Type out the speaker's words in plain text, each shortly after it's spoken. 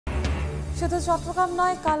শুধু চট্টগ্রাম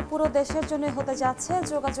নয়, কাল পুরো দেশের জন্য হতে যাচ্ছে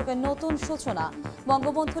যোগাযোগের নতুন সূচনা।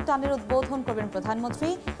 বঙ্গবন্ধু টানেল উদ্বোধন করবেন প্রধানমন্ত্রী।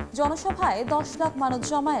 জনসভায় 10 লাখ মানুষ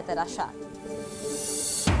জমায়েতের আশা।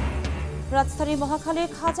 রাজধানীর মহাখালীর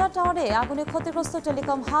খাজা টাওয়ারে আগুনে ক্ষতিগ্রস্ত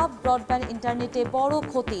টেলিকম হাব, ব্রডব্যান্ড ইন্টারনেটে বড়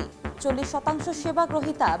ক্ষতি, 40% সেবা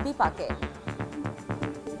গ্রহীতা বিপাকে।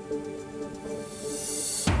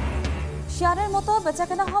 শেয়ারের মতো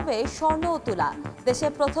বেচাকেনা হবে স্বর্ণ ও তুলা। দেশে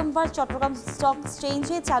প্রথমবার চট্টগ্রাম স্টক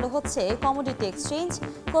এক্সচেঞ্জে চালু হচ্ছে কমোডিটি এক্সচেঞ্জ,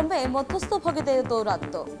 কমবে মধ্যস্থভোগীদের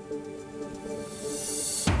দৌরাত্ম্য।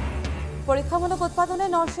 পরীক্ষামূলক উৎপাদনে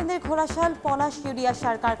নরসিংদীর ঘোড়াশাল পলাশ ইউরিয়া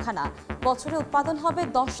সার কারখানা, বছরে উৎপাদন হবে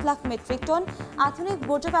 10 লাখ মেট্রিক টন। আধুনিক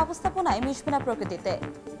বর্জ্য ব্যবস্থাপনায় মিশবে না প্রকৃতিতে।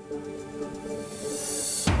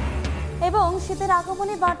 এবং শীতের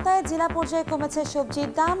আগমনী বার্তায় জেলা পর্যায়ে কমেছে সবজির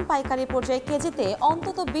দাম, পাইকারি পর্যায়ে কেজিতে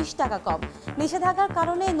অন্তত 20 টাকা কম। নিষেধাজ্ঞার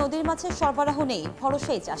কারণে নদীর মাছের সরবরাহ নেই,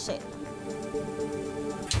 ভরসা এই চাষে।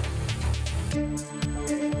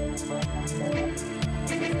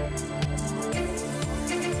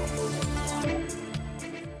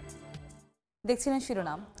 দেখছিলেন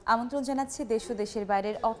শিরোনাম। আমন্ত্রণ জানাচ্ছি দেশ ও দেশের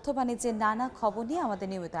বাইরের অর্থ বাণিজ্যের নানা খবর নিয়ে আমাদের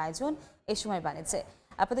নিয়মিত আয়োজন এ সময় বাণিজ্যে।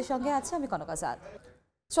 আপনাদের সঙ্গে আছে আমি কনক আজাদ।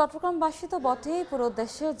 চট্টগ্রামবাসী তো বটেই, পুরো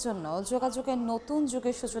দেশের জন্য যোগাযোগের নতুন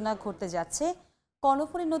যুগের সূচনা ঘটতে যাচ্ছে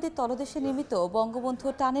কর্ণফুলী নদীর তলদেশে নির্মিত বঙ্গবন্ধু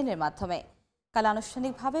টানেলের মাধ্যমে। কাল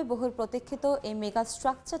আনুষ্ঠানিকভাবে বহুল প্রতীক্ষিত এই মেগা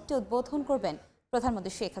স্ট্রাকচারটি উদ্বোধন করবেন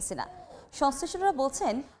প্রধানমন্ত্রী শেখ হাসিনা। সংশ্লিষ্টরা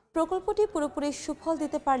বলছেন, প্রকল্পটি পুরোপুরি সুফল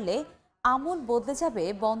দিতে পারলে আমূল বদলে যাবে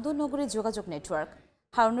বন্দর নগরীর যোগাযোগ নেটওয়ার্ক।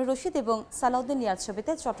 হারুনুর রশিদ এবং সালাউদ্দিন লিয়ার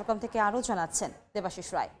ছবিতে চট্টগ্রাম থেকে আরও জানাচ্ছেন দেবাশিস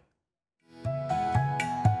রায়।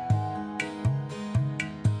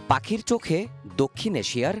 পাখির চোখে দক্ষিণ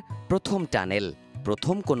এশিয়ার প্রথম টানেল,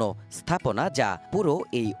 প্রথম কোনো স্থাপনা যা পুরো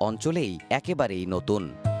এই অঞ্চলেই একেবারেই নতুন।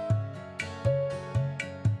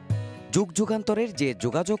 যুগ যুগান্তরের যে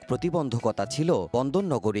যোগাযোগ প্রতিবন্ধকতা ছিল বন্দর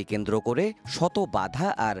নগরী কেন্দ্র করে, শত বাধা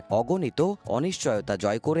আর অগণিত অনিশ্চয়তা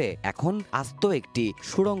জয় করে এখন আস্ত একটি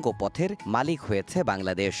সুড়ঙ্গ পথের মালিক হয়েছে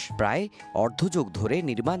বাংলাদেশ। প্রায় অর্ধযুগ ধরে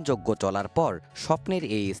নির্মাণযোগ্য চলার পর স্বপ্নের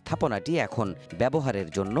এই স্থাপনাটি এখন ব্যবহারের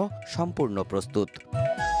জন্য সম্পূর্ণ প্রস্তুত।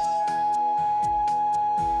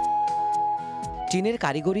 চীনের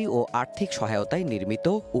কারিগরি ও আর্থিক সহায়তায় নির্মিত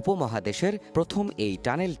উপমহাদেশের প্রথম এই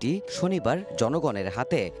টানেলটি শনিবার জনগণের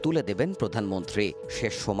হাতে তুলে দেবেন প্রধানমন্ত্রী।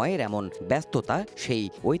 শেষ সময়ের এমন ব্যস্ততা সেই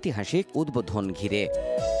ঐতিহাসিক উদ্বোধন ঘিরে।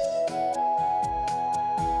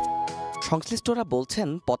 সংশ্লিষ্টরা বলছেন,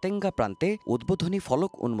 পতেঙ্গা প্রান্তে উদ্বোধনী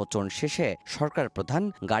ফলক উন্মোচন শেষে সরকার প্রধান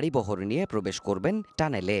গাড়িবহর নিয়ে প্রবেশ করবেন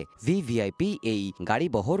টানেলে। ভিভিআইপি এই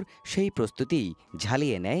গাড়িবহর সেই প্রস্তুতি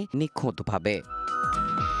ঝালিয়ে নেয় নিখুঁতভাবে।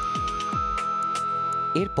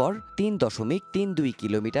 এরপর 3.32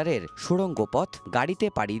 কিলোমিটারের সুড়ঙ্গ পথ গাড়িতে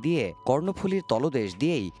পাড়ি দিয়ে কর্ণফুলীর তলদেশ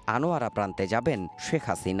দিয়েই আনোয়ারা প্রান্তে যাবেন শেখ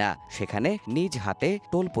হাসিনা। সেখানে নিজ হাতে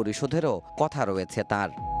টোল পরিশোধেরও কথা রয়েছে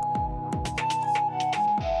তাঁর।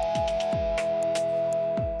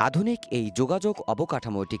 আধুনিক এই যোগাযোগ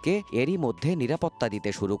অবকাঠামোটিকে এরই মধ্যে নিরাপত্তা দিতে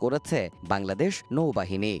শুরু করেছে বাংলাদেশ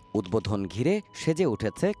নৌবাহিনী। উদ্বোধন ঘিরে সেজে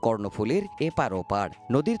উঠেছে কর্ণফুলীর এপার ওপার।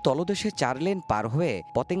 নদীর তলদেশে 4 লেন পার হয়ে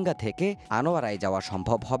পতেঙ্গা থেকে আনোয়ারায় যাওয়া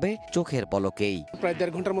সম্ভব হবে চোখের পলকেই। প্রায়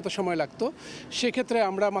 1.5 ঘন্টার মতো সময় লাগতো, সেক্ষেত্রে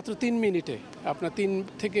আমরা মাত্র 3 মিনিটে, আপনার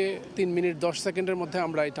 3 মিনিট 10 সেকেন্ডের মধ্যে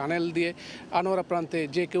আমরা এই টানেল দিয়ে আনোয়ারা প্রান্তে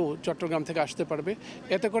যে কেউ চট্টগ্রাম থেকে আসতে পারবে।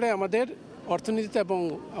 এতে করে আমাদের অর্থনীতিতে এবং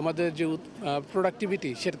আমাদের যে প্রোডাক্টিভিটি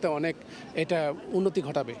সেটাতে অনেক এটা উন্নতি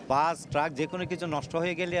ঘটাবে। বাস ট্রাক যে কোনো কিছু নষ্ট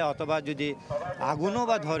হয়ে গেলে অথবা যদি আগুনও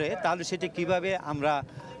বা ধরে, তাহলে সেটা কিভাবে আমরা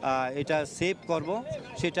এটা সেভ করব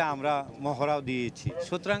সেটা আমরা মহড়াও দিয়েছি।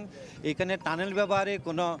 সুতরাং এখানে টানেল ব্যবহারে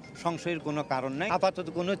কোনো সংশয়ের কোনো কারণ নেই। আপাতত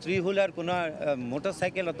কোনো 3 হুইলার, কোনো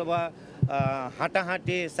মোটরসাইকেল অথবা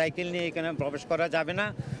হাঁটাহাঁটি সাইকেল নিয়ে এখানে প্রবেশ করা যাবে না।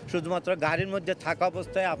 শুধুমাত্র গাড়ির মধ্যে থাকা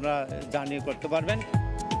অবস্থায় আপনারা জার্নি করতে পারবেন।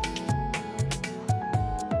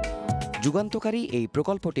 যুগান্তকারী এই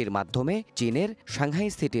প্রকল্পটির মাধ্যমে চীনের সাংহাই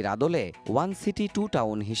সিটির আদলে 1 সিটি 2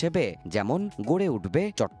 টাউন হিসেবে যেমন গড়ে উঠবে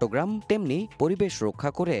চট্টগ্রাম, তেমনি পরিবেশ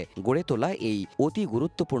রক্ষা করে গড়ে তোলা এই অতি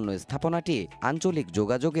গুরুত্বপূর্ণ স্থাপনাটি আঞ্চলিক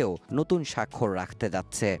যোগাযোগেও নতুন স্বাক্ষর রাখতে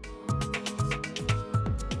যাচ্ছে।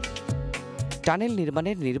 টানেল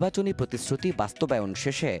নির্মাণের নির্বাচনী প্রতিশ্রুতি বাস্তবায়ন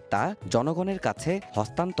শেষে তা জনগণের কাছে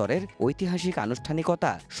হস্তান্তরের ঐতিহাসিক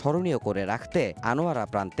আনুষ্ঠানিকতা স্মরণীয় করে রাখতে আনোয়ারা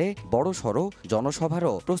প্রান্তে বড়সড়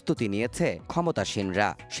জনসভারও প্রস্তুতি নিয়েছে ক্ষমতাসীনরা।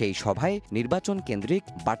 সেই সভায় নির্বাচন কেন্দ্রিক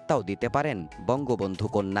বার্তাও দিতে পারেন বঙ্গবন্ধু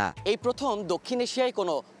কন্যা। এই প্রথম দক্ষিণ এশিয়ায়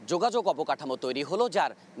কোনো যোগাযোগ অবকাঠামো তৈরি হলো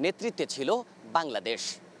যার নেতৃত্বে ছিল বাংলাদেশ।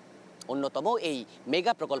 অন্যতম এই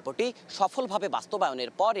মেগা প্রকল্পটি সফলভাবে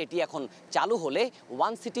বাস্তবায়নের পর এটি এখন চালু হলে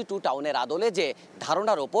ওয়ান সিটি টু টাউনের আদলে যে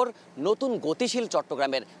ধারণার ওপর নতুন গতিশীল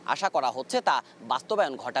চট্টগ্রামের আশা করা হচ্ছে তা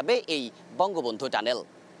বাস্তবায়ন ঘটাবে এই বঙ্গবন্ধু টানেল।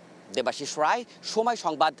 দেবাশিস রায়, সময়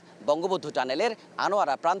সংবাদ, বঙ্গবন্ধু টানেলের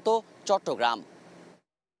আনোয়ারা প্রান্ত, চট্টগ্রাম।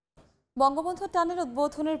 বঙ্গবন্ধু টানেল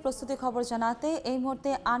উদ্বোধনের প্রস্তুতি খবর জানাতে এই মুহূর্তে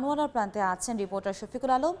আনোয়ারা প্রান্তে আছেন রিপোর্টার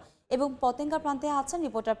শফিকুল আলম এবং পতেঙ্গা প্রান্তে আছেন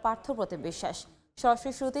রিপোর্টার পার্থ প্রতিম বিশ্বাস।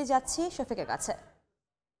 সরাসরি শুরুতেই যাচ্ছি শফিকের কাছে।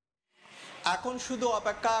 এখন শুধু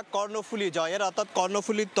অপেক্ষা কর্ণফুলী জয়ের, অর্থাৎ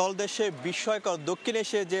কর্ণফুলীর তলদেশে বিস্ময়কর দক্ষিণ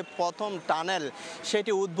এশিয়ার যে প্রথম টানেল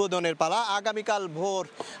সেটি উদ্বোধনের পালা। আগামীকাল ভোর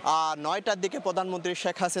 9টার দিকে প্রধানমন্ত্রী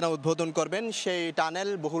শেখ হাসিনা উদ্বোধন করবেন সেই টানেল,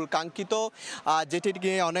 বহুল কাঙ্ক্ষিত, যেটির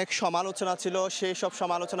নিয়ে অনেক সমালোচনা ছিল। সেই সব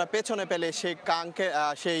সমালোচনা পেছনে পেলে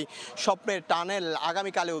সেই স্বপ্নের টানেল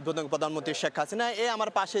আগামীকালে উদ্বোধন প্রধানমন্ত্রী শেখ হাসিনা।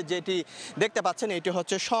 আমার পাশে যেটি দেখতে পাচ্ছেন এটি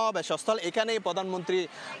হচ্ছে সমাবেশ স্থল। এখানেই প্রধানমন্ত্রী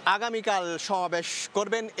আগামীকাল সমাবেশ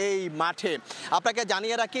করবেন এই মাঠে। আপনাকে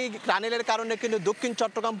জানিয়ে রাখি, টানেলের কারণে কিন্তু দক্ষিণ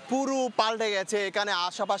চট্টগ্রাম পুরো পাল্টে গেছে। এখানে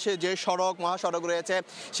আশেপাশে যে সড়ক, মহাসড়ক রয়েছে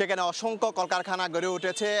সেখানে অসংখ্য কলকারখানা গড়ে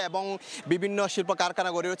উঠেছে এবং বিভিন্ন শিল্প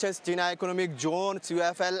কারখানা গড়ে উঠেছে। চীনা ইকোনমিক জোন,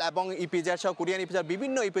 সিউএফএল এবং ইপিজেড সহ কোরিয়ান ইপিজেড,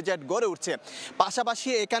 বিভিন্ন ইপিজেড গড়ে উঠছে। পাশাপাশি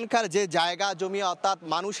এখানকার যে জায়গা জমি, অর্থাৎ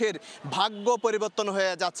মানুষের ভাগ্য পরিবর্তন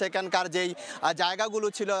হয়ে যাচ্ছে। এখানকার যেই জায়গাগুলো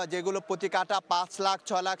ছিল যেগুলো প্রতি কাঠা 5 লাখ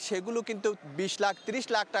 6 লাখ, সেগুলো কিন্তু 20 লাখ 30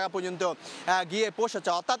 লাখ টাকা পর্যন্ত গিয়ে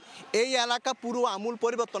পৌঁছেছে। অর্থাৎ এই এলাকা পুরো আমূল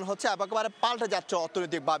পরিবর্তন হচ্ছে, একেবারে পাল্টে যাচ্ছে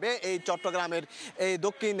অর্থনৈতিকভাবে। এই চট্টগ্রামের এই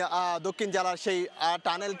দক্ষিণ জেলার সেই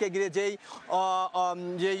টানেলকে ঘিরে যেই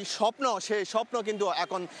স্বপ্ন, সেই স্বপ্ন কিন্তু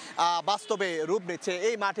এখন বাস্তবে রূপ নিচ্ছে।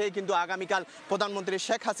 এই মাঠে কিন্তু আগামীকাল প্রধানমন্ত্রী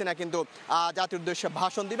শেখ হাসিনা কিন্তু জাতির উদ্দেশ্যে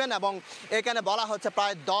ভাষণ দিবেন এবং এখানে বলা হচ্ছে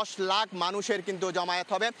প্রায় 10 লাখ মানুষের কিন্তু জমায়েত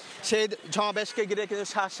হবে। সেই সমাবেশকে ঘিরে কিন্তু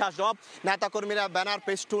শ্বাস রব নেতাকর্মীরা ব্যানার,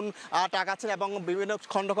 পেস্টুন টাকাচ্ছেন এবং বিভিন্ন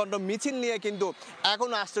খণ্ড খণ্ড মিছিল নিয়ে কিন্তু এখন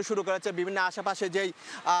আসতে শুরু করেছে। বিভিন্ন আশেপাশে যেই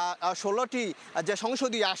 16টি যে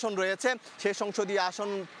সংসদীয় আসন রয়েছে সেই সংসদীয় আসন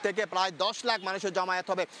থেকে প্রায় 10 লাখ মানুষের জমায়েত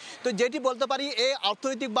হবে। তো যেটি বলতে পারি, এই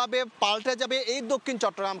অর্থনৈতিকভাবে পাল্টে যাবে এই দক্ষিণ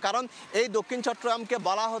চট্টগ্রাম, কারণ এই দক্ষিণ চট্টগ্রামকে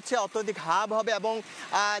বলা হচ্ছে অর্থনৈতিক হাব হবে এবং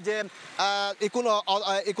যে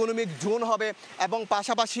ইকোনমিক জোন হবে এবং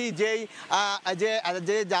পাশাপাশি যে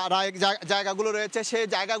জায়গাগুলো রয়েছে সেই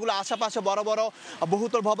জায়গাগুলো আশেপাশে বড় বড়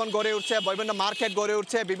বহুতল ভবন গড়ে উঠছে, বিভিন্ন মার্কেট গড়ে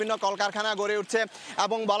উঠছে, বিভিন্ন কলকারখানা গড়ে উঠছে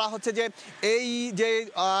এবং বলা হচ্ছে যে এই যে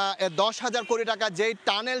 10,000 কোটি টাকা যেই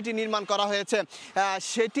টানেলটি নির্মাণ করা হয়েছে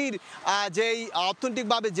সেটির যেই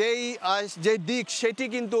অর্থনৈতিকভাবে যেই দিক সেটি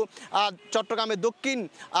কিন্তু চট্টগ্রামের দক্ষিণ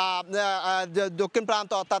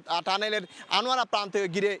প্রান্ত, অর্থাৎ টানেলের আনোয়ারা প্রান্তে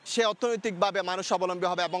ঘিরে সে অর্থনৈতিকভাবে মানুষ স্বাবলম্বী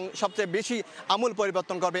হবে এবং সবচেয়ে বেশি আমূল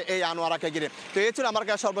পরিবর্তন করবে এই আনোয়ারাকে ঘিরে। তো এই ছিল আমার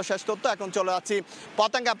কাছে সর্বশেষ তথ্য। এখন চলে যাচ্ছি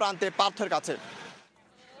পতেঙ্গা প্রান্তে পার্থের কাছে।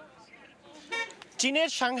 চীনের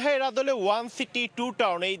সাংহাইয়ের আদলে ওয়ান সিটি টু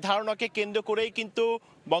টাউন, এই ধারণাকে কেন্দ্র করেই কিন্তু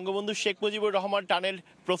বঙ্গবন্ধু শেখ মুজিবুর রহমান টানেল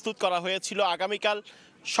প্রস্তুত করা হয়েছিল। আগামীকাল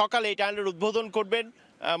সকালে এই টানেলের উদ্বোধন করবেন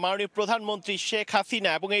মাননীয় প্রধানমন্ত্রী শেখ হাসিনা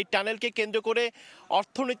এবং এই টানেলকে কেন্দ্র করে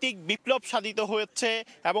অর্থনৈতিক বিপ্লব সাধিত হয়েছে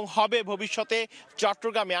এবং হবে ভবিষ্যতে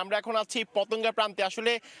চট্টগ্রামে। আমরা এখন আছি পতেঙ্গা প্রান্তে।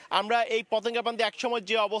 আসলে আমরা এই পতেঙ্গা প্রান্তে একসময়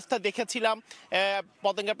যে অবস্থা দেখেছিলাম,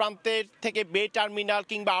 পতেঙ্গা প্রান্তের থেকে বে টার্মিনাল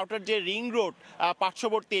কিংবা আউটার যে রিং রোড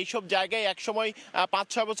পার্শ্ববর্তী এইসব জায়গায় একসময়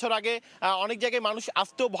 5-6 বছর আগে অনেক জায়গায় মানুষ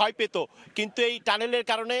আসতেও ভয় পেত, কিন্তু এই টানেলের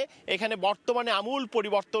কারণে এখানে বর্তমানে আমূল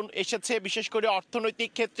পরিবর্তন এসেছে। বিশেষ করে অর্থনৈতিক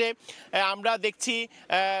ক্ষেত্রে আমরা দেখছি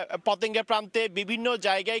পতেঙ্গা প্রান্তে বিভিন্ন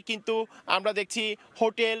জায়গায় কিন্তু আমরা দেখছি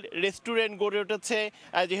হোটেল, রেস্টুরেন্ট গড়ে উঠেছে।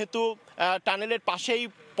 যেহেতু টানেলের পাশেই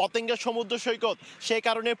পতেঙ্গা সমুদ্র সৈকত, সেই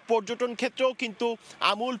কারণে পর্যটন ক্ষেত্রেও কিন্তু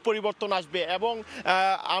আমূল পরিবর্তন আসবে এবং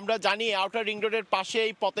আমরা জানি আউটার রিং রোডের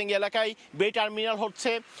পাশেই পতেঙ্গা এলাকায় বে টার্মিনাল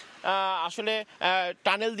হচ্ছে। আসলে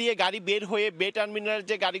টানেল দিয়ে গাড়ি বের হয়ে বে টার্মিনালের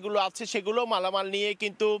যে গাড়িগুলো আছে সেগুলো মালামাল নিয়ে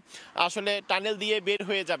কিন্তু আসলে টানেল দিয়ে বের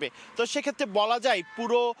হয়ে যাবে। তো সেক্ষেত্রে বলা যায়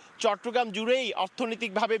পুরো চট্টগ্রাম জুড়েই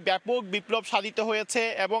অর্থনৈতিকভাবে ব্যাপক বিপ্লব সাধিত হয়েছে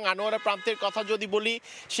এবং আনোয়ারা প্রান্তের কথা যদি বলি,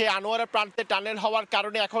 সে আনোয়ারা প্রান্তে টানেল হওয়ার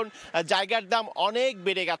কারণে এখন জায়গার দাম অনেক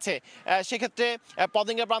বেড়ে গেছে। সেক্ষেত্রে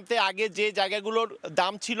পতেঙ্গা প্রান্তে আগে যে জায়গাগুলোর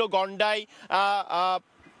দাম ছিল গন্ডায়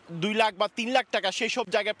 2 লাখ বা 3 লাখ টাকা, সেই সব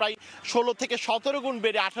জায়গায় প্রায় 16 থেকে 17 গুণ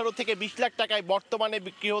বেড়ে 18 থেকে 20 লাখ টাকায় বর্তমানে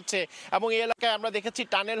বিক্রি হচ্ছে। এবং এই এলাকায় আমরা দেখেছি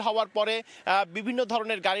টানেল হওয়ার পরে বিভিন্ন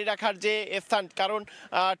ধরনের গাড়ি রাখার যে স্থান, কারণ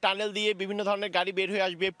টানেল দিয়ে বিভিন্ন ধরনের গাড়ি বের হয়ে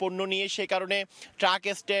আসবে পণ্য নিয়ে, সে কারণে ট্রাক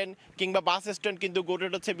স্ট্যান্ড কিংবা বাস স্ট্যান্ড কিন্তু গড়ে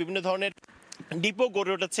উঠেছে, বিভিন্ন ধরনের ডিপো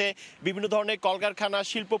গড়ে উঠেছে, বিভিন্ন ধরনের কলকারখানা,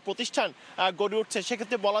 শিল্প প্রতিষ্ঠান গড়ে উঠছে।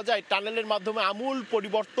 সেক্ষেত্রে বলা যায় টানেলের মাধ্যমে আমূল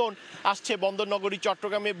পরিবর্তন আসছে বন্দরনগরী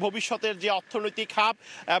চট্টগ্রামে। ভবিষ্যতের যে অর্থনৈতিক হাব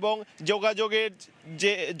এবং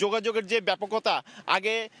যোগাযোগের যে ব্যাপকতা,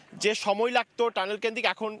 আগে যে সময় লাগতো টানেল কেন্দ্রিক,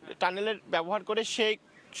 এখন টানেলের ব্যবহার করে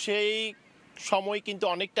সেই সময় কিন্তু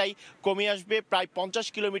অনেকটাই কমে আসবে। প্রায় 50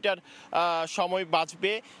 কিলোমিটার সময়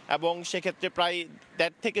বাঁচবে এবং সেক্ষেত্রে প্রায়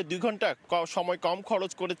 1.5 থেকে 2 ঘন্টা সময় কম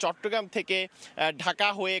খরচ করে চট্টগ্রাম থেকে ঢাকা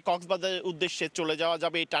হয়ে কক্সবাজারের উদ্দেশ্যে চলে যাওয়া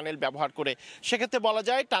যাবে এই টানেল ব্যবহার করে। সেক্ষেত্রে বলা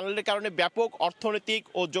যায় টানেলের কারণে ব্যাপক অর্থনৈতিক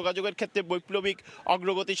ও যোগাযোগের ক্ষেত্রে বৈপ্লবিক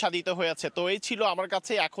অগ্রগতি সাধিত হয়েছে। তো এই ছিল আমার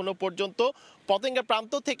কাছে এখনো পর্যন্ত পতেঙ্গা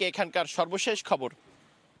প্রান্ত থেকে এখানকার সর্বশেষ খবর।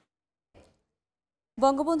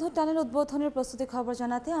 বঙ্গবন্ধু টানেল উদ্বোধনের প্রস্তুতি খবর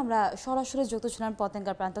জানাতে আমরা সরাসরি যুক্ত ছিলাম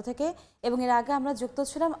পতেঙ্গার প্রান্ত থেকে এবং এর আগে আমরা যুক্ত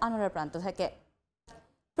ছিলাম আনোয়ারার প্রান্ত থেকে।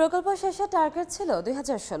 প্রকল্প শেষে টার্গেট ছিল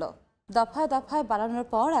 2016, দফায় দফায় বাড়ানোর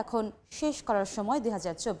পর এখন শেষ করার সময়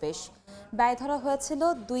 2024। ব্যয় ধরা হয়েছিল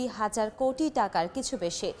 2000 কোটি টাকার কিছু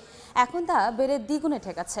বেশি, এখন তা বেড়ে দ্বিগুণে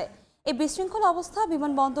ঠেকাচ্ছে। এই বিশৃঙ্খল অবস্থা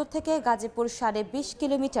বিমানবন্দর থেকে গাজীপুর 20.5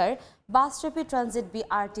 কিলোমিটার বাস র্যাপিড ট্রানজিট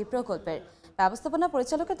বিআরটি প্রকল্পের। ব্যবস্থাপনা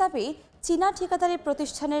পরিচালকের দাবি, চীনা ঠিকাদারি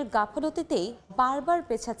প্রতিষ্ঠানের গাফলতিতেই বারবার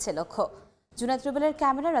পেছাচ্ছে লক্ষ্য। জুনায়েদ রুবেলের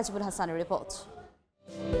ক্যামেরায় রাজিবুল হাসানের রিপোর্ট।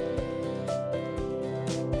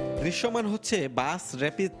 দৃশ্যমান হচ্ছে বাস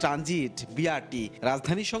র্যাপিড ট্রানজিট বিআরটি।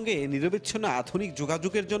 রাজধানীর সঙ্গে নিরবিচ্ছিন্ন আধুনিক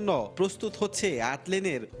যোগাযোগের জন্য প্রস্তুত হচ্ছে 8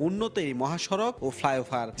 লেনের উন্নত এই মহাসড়ক ও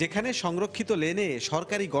ফ্লাইওভার, যেখানে সংরক্ষিত লেনে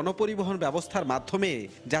সরকারি গণপরিবহন ব্যবস্থার মাধ্যমে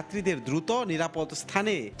যাত্রীদের দ্রুত নিরাপদ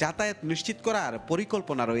স্থানে যাতায়াত নিশ্চিত করার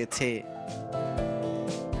পরিকল্পনা রয়েছে।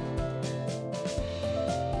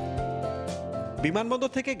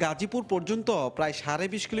 বিমানবন্দর থেকে গাজীপুর পর্যন্ত প্রায়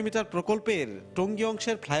 20.5 কিলোমিটার প্রকল্পের টঙ্গী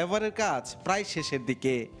অংশের ফ্লাইওভারের কাজ প্রায় শেষের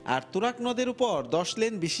দিকে। আর তুরাগ নদের উপর 10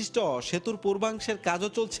 লেন বিশিষ্ট সেতুর পূর্বাংশের কাজও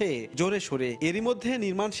চলছে জোরে সোরে। এরই মধ্যে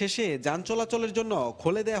নির্মাণ শেষে যান চলাচলের জন্য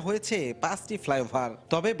খুলে দেওয়া হয়েছে 5টি ফ্লাইওভার।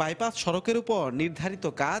 তবে বাইপাস সড়কের উপর নির্ধারিত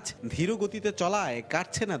কাজ ধীর গতিতে চলায়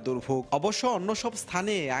কাটছে না দুর্ভোগ। অবশ্য অন্য সব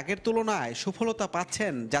স্থানে আগের তুলনায় সফলতা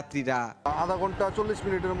পাচ্ছেন যাত্রীরা। আধা ঘন্টা 40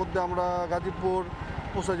 মিনিটের মধ্যে আমরা গাজীপুর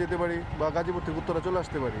পৌঁছে যেতে পারি বা গাজীপুর থেকে উত্তরা চলে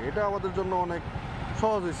আসতে পারি। এটা আমাদের জন্য অনেক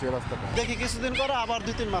সহজ হয়েছে রাস্তাটা। দেখি কিছুদিন করে আবার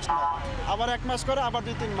 2-3 মাস নাই, আবার 1 মাস করে আবার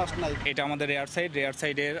 2-3 মাস নাই। এটা আমাদের রেয়ার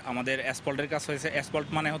সাইডের আমাদের অ্যাসফল্টের কাজ হয়েছে। অ্যাসফল্ট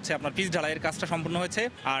মানে হচ্ছে আপনার পিচ ঢালাইয়ের কাজটা সম্পূর্ণ হয়েছে।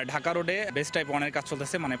 আর ঢাকা রোডে বেস্ট টাইপ 1-এর কাজ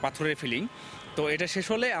চলতেছে, মানে পাথরের ফিলিং। তো এটা শেষ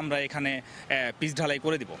হলে আমরা এখানে পিচ ঢালাই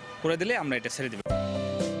করে দিলে আমরা এটা ছেড়ে দেব।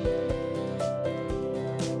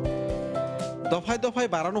 দফায় দফায়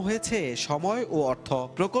বাড়ানো হয়েছে সময় ও অর্থ।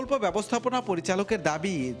 প্রকল্প ব্যবস্থাপনা পরিচালকের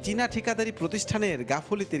দাবি, চীনা ঠিকাদারি প্রতিষ্ঠানের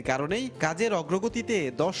গাফলিতির কারণেই কাজের অগ্রগতিতে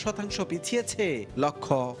 10% পিছিয়েছে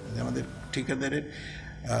লক্ষ্য। আমাদের ঠিকাদারের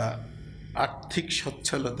আর্থিক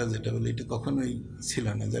সচ্ছলতা যেটা বলে, এটা কখনোই ছিল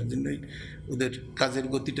না, যার জন্যই ওদের কাজের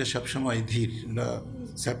গতিটা সবসময় ধীর।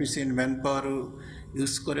 সাফিসিয়েন্ট ম্যান পাওয়ারও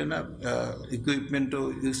ইউজ করে না, ইকুইপমেন্টও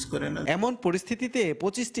ইউজ করে না। এমন পরিস্থিতিতে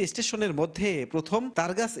 25টি স্টেশনের মধ্যে প্রথম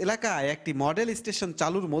তারগাছ এলাকায় একটি মডেল স্টেশন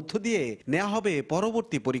চালুর মধ্য দিয়ে নেওয়া হবে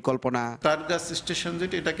পরবর্তী পরিকল্পনা। তারগাছ স্টেশন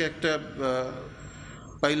যেটা, এটাকে একটা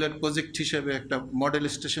পাইলট প্রজেক্ট হিসেবে, একটা মডেল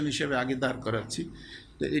স্টেশন হিসেবে আগে দাঁড় করাচ্ছি।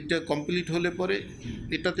 তো এটা কমপ্লিট হলে পরে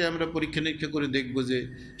এটাতে আমরা পরীক্ষা নিরীক্ষা করে দেখব যে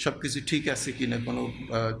সব কিছু ঠিক আছে কিনা, কোনো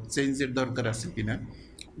চেঞ্জের দরকার আছে কিনা।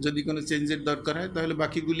 যদি কোনো চেঞ্জের দরকার হয় তাহলে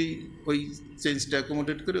বাকিগুলি ওই চেঞ্জটা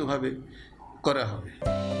অ্যাকোমোডেট করে ওভাবে করা হবে।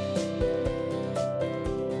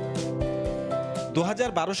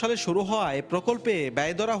 2012 সালে শুরু হওয়ায় প্রকল্পে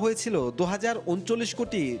ব্যয় ধরা হয়েছিল 2039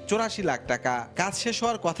 কোটি 84 লাখ টাকা। কাজ শেষ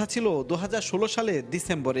হওয়ার কথা ছিল 2016 সালের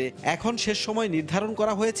ডিসেম্বরে। এখন শেষ সময় নির্ধারণ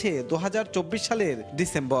করা হয়েছে 2024 সালের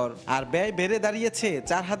ডিসেম্বর। আর ব্যয় বেড়ে দাঁড়িয়েছে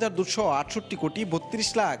 4268 কোটি 32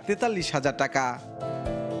 লাখ 43 হাজার টাকা।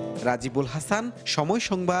 রাজিবুল হাসান, সময়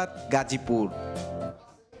সংবাদ, গাজীপুর।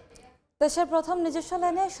 দেশের প্রথম নিজস্ব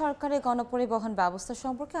লেনে সরকারি গণপরিবহন ব্যবস্থা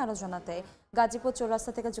সম্পর্কে আরো জানাতে গাজীপুর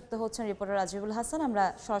চৌরাস্তা থেকে যুক্ত হচ্ছেন রিপোর্টার রাজিবুল হাসান। আমরা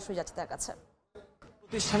সরাসরি যাচ্ছি তার কাছে।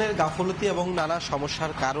 প্রতিষ্ঠানের গাফলতি এবং নানা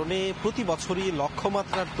সমস্যার কারণে প্রতি বছরই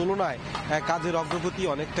লক্ষ্যমাত্রার তুলনায় কাজের অগ্রগতি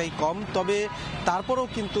অনেকটাই কম। তবে তারপরেও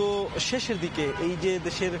কিন্তু শেষের দিকে এই যে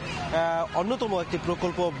দেশের অন্যতম একটি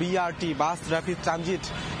প্রকল্প বিআরটি বাস র্যাপিড ট্রানজিট,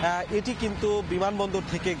 এটি কিন্তু বিমানবন্দর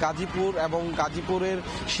থেকে গাজীপুর এবং গাজীপুরের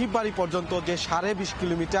শিববাড়ি পর্যন্ত যে 20.5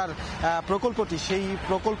 কিলোমিটার প্রকল্পটি, সেই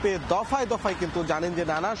প্রকল্পে দফায় দফায় কিন্তু জানেন যে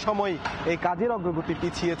নানা সময় এই কাজের অগ্রগতি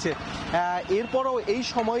পিছিয়েছে। এরপরও এই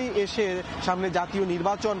সময় এসে সামনে জাতীয়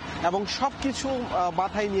নির্বাচন এবং সবকিছু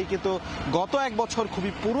মাথায় নিয়ে কিন্তু গত এক বছর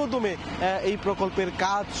খুবই পুরোদমে এই প্রকল্পের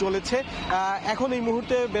কাজ চলেছে। এখন এই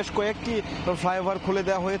মুহূর্তে বেশ কয়েকটি ফ্লাইওভার খুলে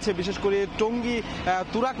দেওয়া হয়েছে, বিশেষ করে টঙ্গী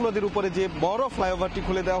তুরাগ নদীর উপরে যে বড় ফ্লাইওভারটি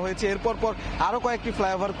খুলে দেওয়া হয়েছে, এরপর আরও কয়েকটি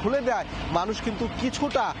ফ্লাইওভার খুলে দেওয়ায় মানুষ কিন্তু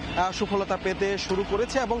কিছুটা সফলতা পেতে শুরু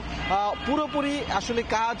করেছে এবং পুরোপুরি আসলে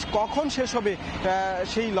কাজ কখন শেষ হবে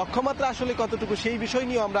সেই লক্ষ্যমাত্রা আসলে কতটুকু সেই বিষয়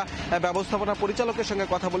নিয়েও আমরা ব্যবস্থাপনা পরিচালকের সঙ্গে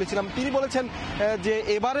কথা বলেছিলাম। তিনি বলেছেন যে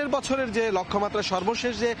এবারের বছরের যে লক্ষ্যমাত্রা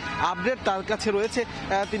সর্বশেষ যে আপডেট তার কাছে রয়েছে,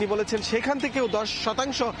 তিনি বলেছেন সেখান থেকেও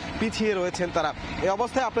 10% পিছিয়ে রয়েছেন তারা। এই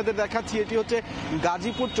অবস্থায় আপনাদের দেখাচ্ছি এটি হচ্ছে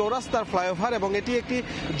গাজীপুর চৌরাস্তার ফ্লাইওভার এবং এটি একটি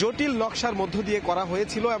জটিল নকশার মধ্য দিয়ে করা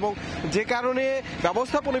হয়েছিল এবং যে কারণে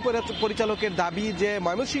ব্যবস্থাপনা পরিচালকের দাবি যে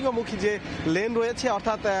ময়মনসিংহমুখী যে লেন রয়েছে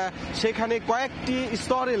অর্থাৎ সেখানে কয়েকটি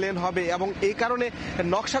স্তরে লেন হবে এবং এই কারণে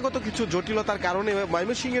নকশাগত কিছু জটিলতার কারণে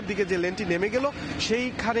ময়মনসিংহের দিকে যে লেনটি নেমে গেল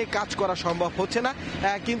সেইখানে কাজ করা সম্ভব হচ্ছে না।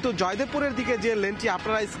 কিন্তু জয়দেবপুরের দিকে যে লেনটি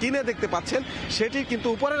আপনারা স্ক্রিনে দেখতে পাচ্ছেন সেটির কিন্তু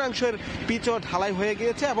উপরের অংশের পিচও ঢালাই হয়ে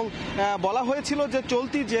গিয়েছে এবং বলা হয়েছিল যে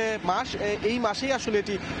চলতি যে মাস এই মাসেই আসলে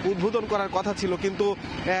এটি উদ্বোধন করার কথা ছিল, কিন্তু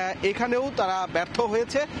এখানেও তারা ব্যর্থ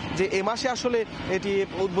হয়েছে যে এ মাসে আসলে এটি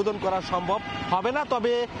উদ্বোধন করা সম্ভব হবে না,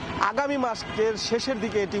 তবে আগামী মাসের শেষের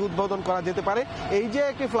দিকে এটি উদ্বোধন করা যেতে পারে। এই যে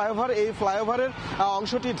একটি ফ্লাইওভার, এই ফ্লাইওভারের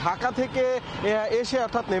অংশটি ঢাকা থেকে এসে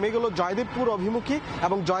অর্থাৎ নেমে গেল জয়দেবপুর অভিমুখী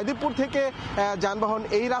এবং জয়দেবপুর থেকে যানবাহন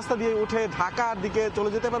এই রাস্তা দিয়ে উঠে ঢাকার দিকে চলে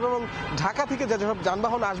যেতে পারবে এবং ঢাকা থেকে যেসব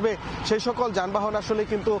যানবাহন আসবে সেই সকল যানবাহন আসলে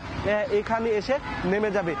কিন্তু এখানে এসে নেমে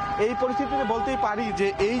যাবে। এই পরিস্থিতিতে বলতেই পারি যে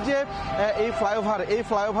এই যে এই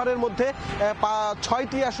ফ্লাইওভারের মধ্যে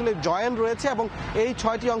 6টি আসলে জয়েন্ট রয়েছে এবং এই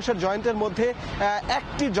 6টি অংশের জয়েন্টের মধ্যে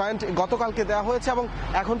একটি জয়েন্ট গতকালকে দেওয়া হয়েছে এবং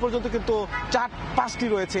এখন পর্যন্ত কিন্তু 5টি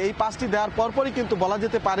রয়েছে। এই 5টি দেওয়ার পরপরই কিন্তু বলা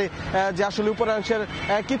যেতে পারে যে আসলে উপরের অংশের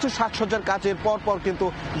কিছু সাজসজ্জার কাজের পরপর কিন্তু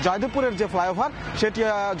জয়দেবপুরের যে ফ্লাইওভার সেটি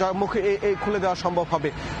মুখে খুলে দেওয়া সম্ভব হবে।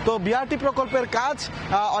 তো বিআরটি প্রকল্পের কাজ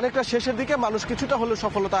অনেকটা শেষের দিকে, মানুষ কিছুটা হলেও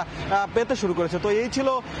সফলতা পেতে শুরু করেছে। তো এই ছিল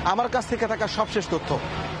আমার কাছ থেকে থাকা সবশেষ তথ্য।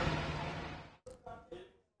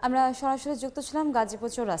 আমরা সরাসরি যুক্ত ছিলাম গাজীপুর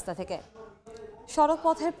চৌরাস্তা থেকে। সড়ক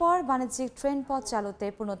পথের পর বাণিজ্যিক ট্রেন পথ চালুতে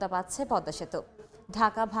পূর্ণতা পাচ্ছে পদ্মা সেতু।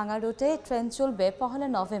 ঢাকা ভাঙা রুটে ট্রেন চলবে 1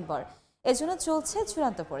 নভেম্বর, এজন্য চলছে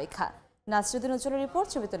চূড়ান্ত পরীক্ষা। নাসিরুদ্দিন উজ্জ্বলের রিপোর্ট,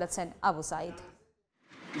 ছবি তুলেছেন আবু সাইদ।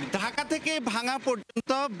 ঢাকা থেকে ভাঙা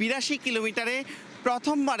পর্যন্ত 82 কিলোমিটারে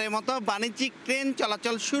প্রথমবারের মতো বাণিজ্যিক ট্রেন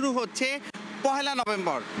চলাচল শুরু হচ্ছে 1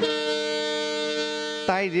 নভেম্বর।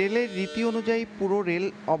 তাই রেলের রীতি অনুযায়ী পুরো রেল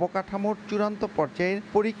অবকাঠামোর চূড়ান্ত পর্যায়ের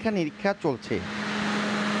পরীক্ষা নিরীক্ষা চলছে।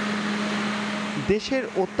 দেশের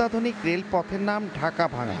অত্যাধুনিক রেলপথের নাম ঢাকা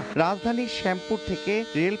ভাঙা। রাজধানীর শ্যামপুর থেকে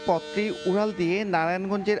রেলপথটি উড়াল দিয়ে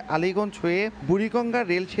নারায়ণগঞ্জের আলীগঞ্জ হয়ে বুড়িগঙ্গা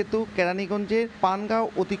রেল সেতু কেরানীগঞ্জের পানগাঁও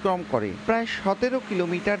অতিক্রম করে। প্রায় 17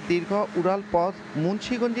 কিলোমিটার দীর্ঘ উড়াল পথ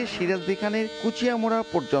মুন্সিগঞ্জের সিরাজদিখানের কুচিয়ামোড়া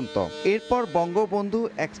পর্যন্ত। এরপর বঙ্গবন্ধু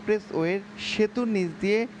এক্সপ্রেসওয়ের সেতুর নিচ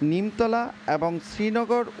দিয়ে নিমতলা এবং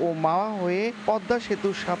শ্রীনগর ও মাওয়া হয়ে পদ্মা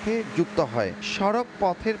সেতুর সাথে যুক্ত হয়। সড়ক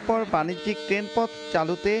পথের পর বাণিজ্যিক ট্রেন পথ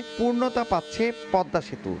চালুতে পূর্ণতা পাচ্ছে পদ্মা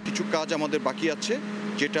সেতু। কিছু কাজ আমাদের বাকি আছে,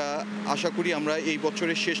 যেটা আশা করি আমরা এই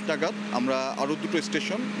বছরের শেষ নাগাদ আমরা আরও 2টো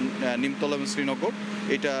স্টেশন নিমতলা এবং শ্রীনগর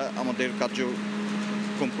এটা আমাদের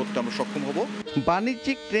কার্যক্রম করতে আমরা সক্ষম হব।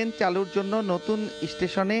 বাণিজ্যিক ট্রেন চালুর জন্য নতুন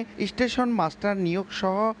স্টেশনে স্টেশন মাস্টার নিয়োগ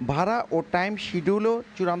সহ ভাড়া ও টাইম শিডিউলও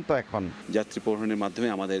চূড়ান্ত। এখন যাত্রী পরিবহনের মাধ্যমে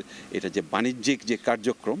আমাদের এটা যে বাণিজ্যিক যে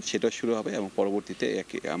কার্যক্রম সেটা শুরু হবে এবং পরবর্তীতে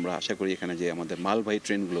আমরা আশা করি এখানে যে আমাদের মালবাহী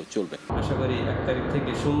ট্রেনগুলো চলবে। আশা করি 1 তারিখ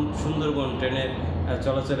থেকে সুন্দরবন ট্রেনের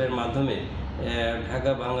চলাচলের মাধ্যমে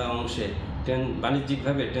ঢাকা ভাঙা অংশে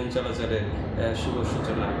বাণিজ্যিকভাবে ট্রেন চলাচলের শুভ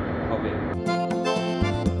সূচনা হবে।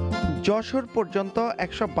 যশোর পর্যন্ত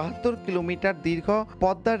 172 কিলোমিটার দীর্ঘ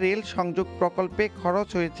পদ্মা রেল সংযোগ প্রকল্পে খরচ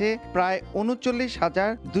হয়েছে প্রায়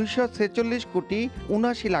 39,246 কোটি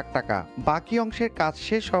 79 লাখ টাকা। বাকি অংশের কাজ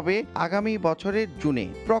শেষ হবে আগামী বছরের জুনে।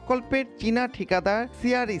 প্রকল্পের চীনা ঠিকাদার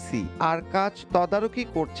সিআরইসি আর কাজ তদারকি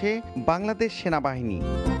করছে বাংলাদেশ সেনাবাহিনী।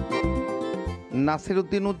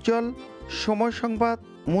 নাসিরুদ্দিন উজ্জ্বল, সময় সংবাদ,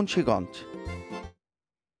 মুন্সিগঞ্জ।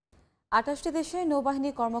 28টি দেশে নৌবাহিনী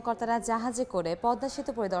কর্মকর্তারা জাহাজে করে পদ্মা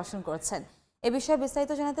সেতু পরিদর্শন করছেন। এ বিষয়ে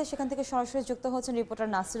বিস্তারিত জানাতে সেখান থেকে সরাসরি যুক্ত হচ্ছেন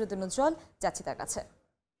রিপোর্টার নাসিরুদ্দিন উজ্জ্বল। যাচ্ছি তার কাছে।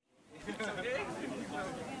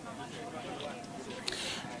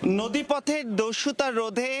 নদীপথের দস্যুতা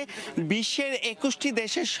রোধে বিশ্বের 21টি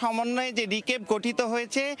দেশের সমন্বয়ে যে রিকেপ গঠিত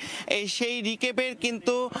হয়েছে সেই রিকেপের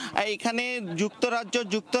কিন্তু এখানে যুক্তরাজ্য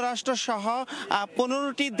যুক্তরাষ্ট্র সহ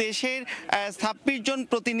 15টি দেশের 26 জন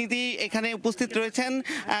প্রতিনিধি এখানে উপস্থিত রয়েছেন,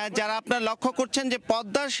 যারা আপনারা লক্ষ্য করছেন যে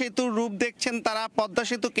পদ্মা সেতুর রূপ দেখছেন, তারা পদ্মা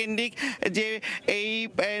সেতু কেন্দ্রিক যে এই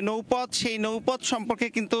নৌপথ সেই নৌপথ সম্পর্কে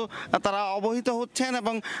কিন্তু তারা অবহিত হচ্ছেন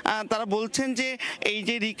এবং তারা বলছেন যে এই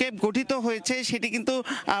যে রিকেপ গঠিত হয়েছে সেটি কিন্তু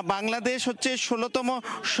বাংলাদেশ হচ্ছে 16তম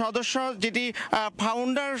সদস্য, যেটি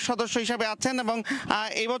ফাউন্ডার সদস্য হিসাবে আছেন এবং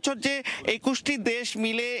এবছর যে 21টি দেশ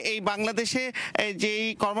মিলে এই বাংলাদেশে যে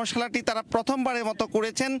কর্মশালাটি তারা প্রথমবারের মতো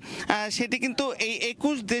করেছেন সেটি কিন্তু এই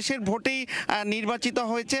 21 দেশের ভোটেই নির্বাচিত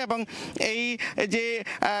হয়েছে এবং এই যে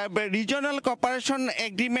regional cooperation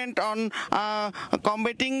agreement on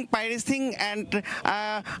combating piracy and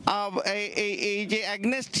এই যে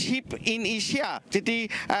অ্যাগনেস্ট শিপ ইন এশিয়া, যেটি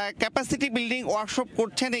ক্যাপাসিটি বিল্ডিং ওয়ার্কশপ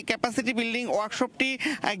করছেন, এই ক্যাপাসিটি বিল্ডিং ওয়ার্কশপটি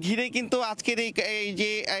ঘিরে কিন্তু আজকের এই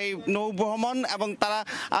যে নৌ ভ্রমণ এবং তারা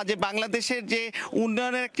যে বাংলাদেশের যে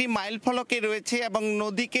উন্নয়নের একটি মাইল ফলকে রয়েছে এবং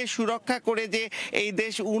নদীকে সুরক্ষা করে যে এই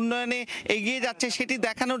দেশ উন্নয়নে এগিয়ে যাচ্ছে সেটি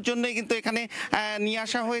দেখানোর জন্যই কিন্তু এখানে নিয়ে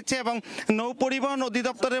আসা হয়েছে এবং নৌ পরিবহন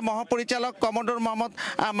অধিদপ্তরের মহাপরিচালক কমোডর মোহাম্মদ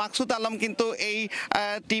মাকসুদ আলম কিন্তু এই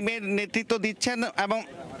টিমের নেতৃত্ব দিচ্ছেন এবং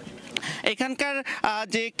এখানকার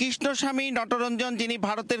যে কৃষ্ণস্বামী নটরঞ্জন, যিনি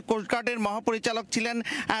ভারতের কোস্টগার্ডের মহাপরিচালক ছিলেন,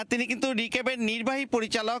 তিনি কিন্তু রিকেবের নির্বাহী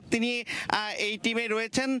পরিচালক, তিনি এই টিমে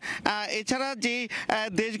রয়েছেন। এছাড়া যে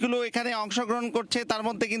দেশগুলো এখানে অংশগ্রহণ করছে তার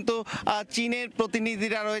মধ্যে কিন্তু চীনের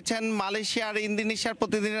প্রতিনিধিরা রয়েছেন, মালয়েশিয়ার ইন্দোনেশিয়ার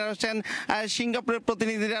প্রতিনিধিরা রয়েছেন, সিঙ্গাপুরের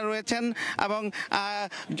প্রতিনিধিরা রয়েছেন এবং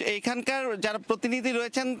এখানকার যারা প্রতিনিধি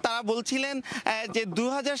রয়েছেন তারা বলছিলেন যে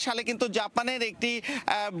 2000 সালে কিন্তু জাপানের একটি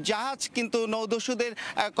জাহাজ কিন্তু নৌদস্যুদের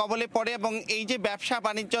কবলে পড়ে এবং এই যে ব্যবসা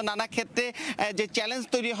বাণিজ্য নানা ক্ষেত্রে যে চ্যালেঞ্জ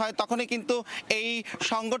তৈরি হয় তখনই কিন্তু এই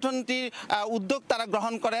সংগঠনটির উদ্যোগ তারা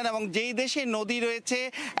গ্রহণ করেন এবং যেই দেশে নদী রয়েছে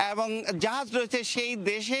এবং জাহাজ রয়েছে সেই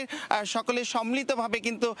দেশের সকলে সম্মিলিতভাবে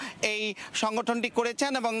কিন্তু এই সংগঠনটি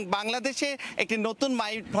করেছেন এবং বাংলাদেশে একটি নতুন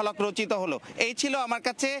মাইল ফলক রচিত হলো। এই ছিল আমার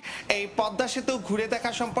কাছে এই পদ্মা সেতু ঘুরে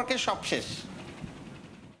দেখা সম্পর্কে সবশেষ।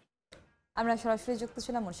 আমরা সরাসরি যুক্ত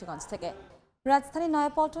ছিলাম মুন্সিগঞ্জ থেকে। রাজধানী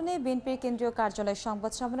নয়াপল্টনে বিএনপির কেন্দ্রীয় কার্যালয়ের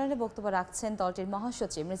সংবাদ সম্মেলনে বক্তব্য রাখছেন দলটির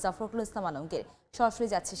মহাসচিব মির্জা ফখরুল ইসলাম আলমগীর। সরাসরি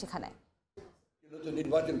যাচ্ছে সেখানে।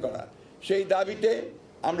 নির্বাচন করা সেই দাবিতে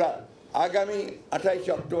আমরা আগামী 28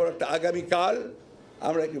 অক্টোবর আগামীকাল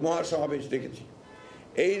আমরা একটি মহাসমাবেশ দেখেছি।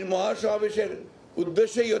 এই মহাসমাবেশের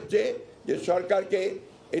উদ্দেশ্যই হচ্ছে যে সরকারকে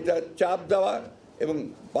এটা চাপ দেওয়া এবং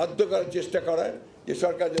বাধ্য করার চেষ্টা করার যে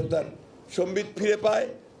সরকার যেন তার সম্বিত ফিরে পায়,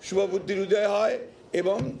 শুভবুদ্ধির উদয় হয়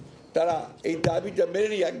এবং তারা এই দাবিটা মেনে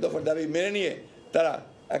নিয়ে, এক দফার দাবি মেনে নিয়ে তারা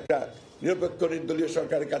একটা নিরপেক্ষ নির্দলীয়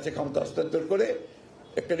সরকারের কাছে ক্ষমতা হস্তান্তর করে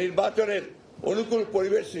একটা নির্বাচনের অনুকূল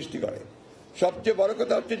পরিবেশ সৃষ্টি করে। সবচেয়ে বড়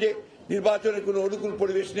কথা হচ্ছে যে নির্বাচনের কোনো অনুকূল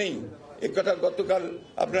পরিবেশ নেই। এই কথা গতকাল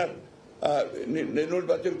আপনার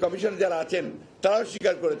নির্বাচন কমিশন যারা আছেন তারাও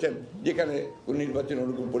স্বীকার করেছেন যেখানে কোনো নির্বাচনের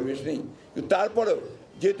অনুকূল পরিবেশ নেই। কিন্তু তারপরেও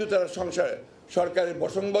যেহেতু তারা সরকারের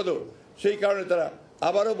বসংবদ, সেই কারণে তারা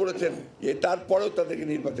আবারও বলেছেন যে তারপরেও তাদেরকে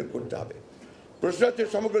নির্বাচন করতে হবে। প্রশ্ন হচ্ছে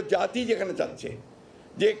সমগ্র জাতি যেখানে চাচ্ছে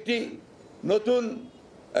যে একটি নতুন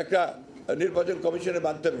একটা নির্বাচন কমিশনের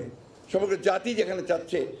মাধ্যমে সমগ্র জাতি যেখানে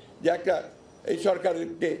চাচ্ছে যে একটা এই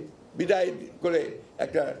সরকারকে বিদায় করে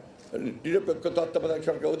একটা নিরপেক্ষ তত্ত্বাবধায়ক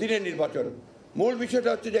সরকার অধীনে নির্বাচন, মূল বিষয়টা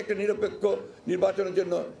হচ্ছে যে একটা নিরপেক্ষ নির্বাচনের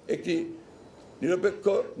জন্য একটি নিরপেক্ষ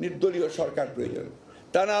নির্দলীয় সরকার প্রয়োজন।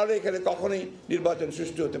 তা না হলে এখানে কখনোই নির্বাচন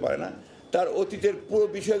সুষ্ঠু হতে পারে না। তার অতীতের পুরো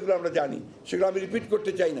বিষয়গুলো আমরা জানি, সেগুলো আমি রিপিট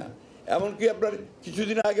করতে চাই না। এমনকি আপনার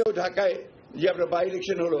কিছুদিন আগেও ঢাকায় যে আপনার বাই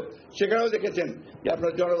ইলেকশন হলো সেখানেও দেখেছেন যে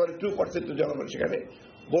আপনার জনগণের 2% জনগণ সেখানে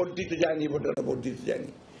ভোট দিতে যায়নি, ভোটাররা ভোট দিতে যায়নি।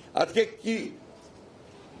 আজকে কি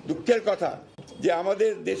দুঃখের কথা যে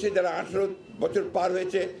আমাদের দেশে যারা 18 বছর পার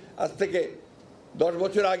হয়েছে আজ থেকে 10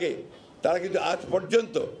 বছর আগে, তারা কিন্তু আজ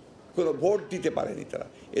পর্যন্ত কোনো ভোট দিতে পারেনি। তারা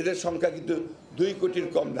এদের সংখ্যা কিন্তু 2 কোটির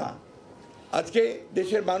কম না। আজকে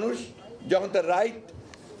দেশের মানুষ যখন তার রাইট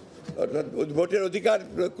ভোটের অধিকার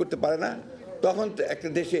প্রয়োগ করতে পারে না, তখন একটা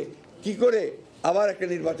দেশে কি করে আবার একটা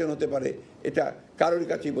নির্বাচন হতে পারে এটা কারোর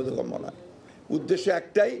কাছেই বোধগম্য নয়। উদ্দেশ্য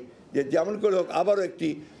একটাই যে যেমন করে হোক আবারও একটি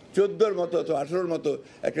 14-র মতো অথবা 18-র মতো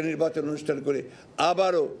একটা নির্বাচন অনুষ্ঠান করে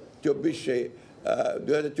আবারও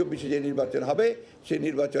 2024 যে নির্বাচন হবে সেই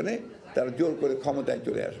নির্বাচনে তারা জোর করে ক্ষমতায়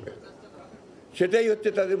চলে আসবে। সেটাই হচ্ছে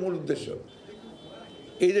তাদের মূল উদ্দেশ্য।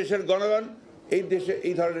 এই দেশের জনগণ এই দেশে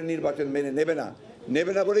এই ধরনের নির্বাচন মেনে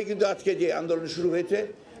নেবে না বলেই কিন্তু আজকে যে আন্দোলন শুরু হয়েছে।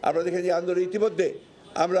 আমরা দেখেন যে আন্দোলন ইতিমধ্যে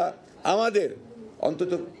আমাদের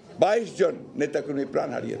অন্তত 22 জন নেতাকর্মী প্রাণ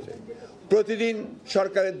হারিয়েছে। প্রতিদিন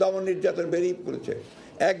সরকারের দমন নির্যাতন বেরিয়ে পড়েছে।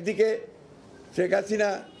 একদিকে শেখ হাসিনা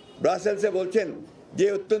ব্রাসেলসে বলছেন যে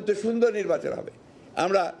অত্যন্ত সুন্দর নির্বাচন হবে,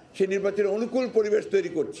 আমরা সেই নির্বাচনের অনুকূল পরিবেশ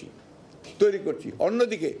তৈরি করছি।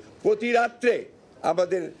 অন্যদিকে প্রতি রাত্রে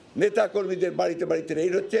আমাদের নেতা কর্মীদের বাড়িতে বাড়িতে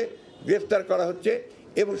রেইড হচ্ছে, গ্রেফতার করা হচ্ছে,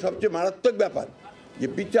 এবং সবচেয়ে মারাত্মক ব্যাপার যে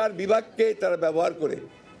বিচার বিভাগকে তারা ব্যবহার করে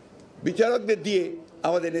বিচারকদের দিয়ে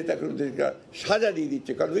আমাদের নেতা কর্মীদেরকে সাজা দিয়ে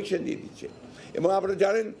দিচ্ছে, কনভিকশন দিয়ে দিচ্ছে। এবং আপনারা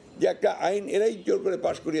জানেন যে একটা আইন এরাই জোর করে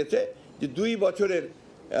পাশ করিয়েছে যে 2 বছরের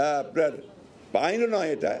আপনার আইনও নয়,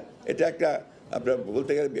 এটা একটা আপনার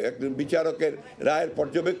বলতে গেলে একজন বিচারকের রায়ের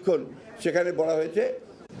পর্যবেক্ষণ। সেখানে বলা হয়েছে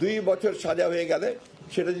 2 বছর সাজা হয়ে গেলে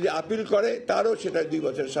সেটা যদি আপিল করে তারও সেটা 2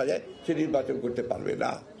 বছর সাজায় সে নির্বাচন করতে পারবে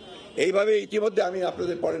না। এইভাবে ইতিমধ্যে আমি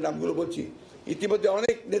আপনাদের পরে নামগুলো বলছি, ইতিমধ্যে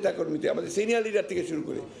অনেক নেতাকর্মীতে আমাদের সিনিয়র লিডার থেকে শুরু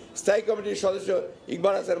করে স্থায়ী কমিটির সদস্য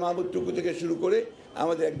ইকবাল হাসান মাহমুদ টুকু থেকে শুরু করে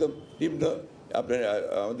আমাদের একদম নিম্ন আপনার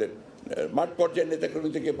আমাদের মাঠ পর্যায়ের নেতাকর্মী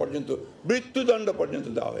থেকে পর্যন্ত মৃত্যুদণ্ড পর্যন্ত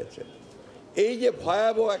দেওয়া হয়েছে। এই যে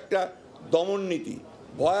ভয়াবহ একটা দমন নীতি,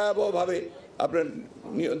 ভয়াবহভাবে আপনার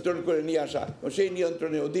নিয়ন্ত্রণ করে নিয়ে আসা, সেই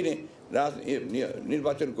নিয়ন্ত্রণের অধীনে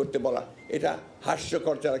নির্বাচন করতে বলা, এটা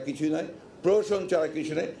হাস্যকর ছাড়া কিছুই নয়, প্রহসন ছাড়া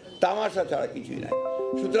কিছু নয়, তামাশা ছাড়া কিছুই নয়।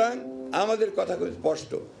 সুতরাং আমাদের কথা খুব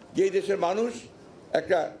স্পষ্ট যে এই দেশের মানুষ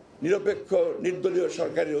একটা নিরপেক্ষ নির্দলীয়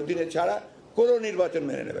সরকারের অধীনে ছাড়া কোনো নির্বাচন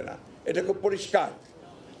মেনে নেবে না, এটা খুব পরিষ্কার।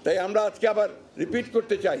 তাই আমরা আজকে আবার রিপিট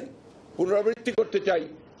করতে চাই, পুনরাবৃত্তি করতে চাই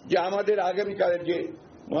যে আমাদের আগামীকালের যে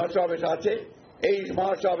মহাসমাবেশ আছে, এই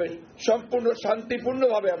মহাসমাবেশ সম্পূর্ণ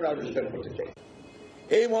শান্তিপূর্ণভাবে আমরা অনুষ্ঠান করতে চাই।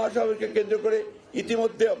 এই মহাসমাবেশকে কেন্দ্র করে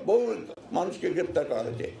ইতিমধ্যে বহু মানুষকে গ্রেপ্তার করা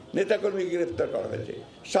হয়েছে, নেতাকর্মীকে গ্রেপ্তার করা হয়েছে,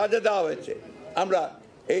 সাজা দেওয়া হয়েছে। আমরা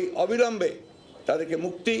এই অবিলম্বে তাদেরকে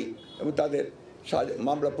মুক্তি এবং তাদের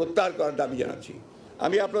মামলা প্রত্যাহার করার দাবি জানাচ্ছি।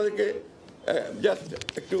 আমি আপনাদেরকে জাস্ট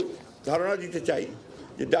একটু ধারণা দিতে চাই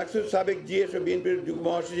যে ডাকসুর সাবেক জিএস ও বিএনপির যুগ্ম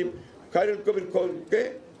মহাসচিব খায়রুল কবির খোকনকে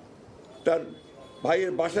তার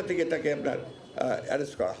ভাইয়ের বাসা থেকে তাকে আপনার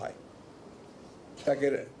অ্যারেস্ট করা হয়। তাকে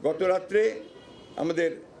গত রাত্রে আমাদের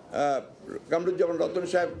কামরুজ্জামান রতন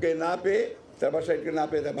সাহেবকে না পেয়ে, তার বাসাকে না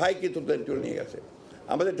পেয়ে তার ভাইকে তুলে নিয়ে গেছে।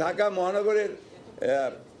 আমাদের ঢাকা মহানগরের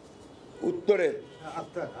উত্তরের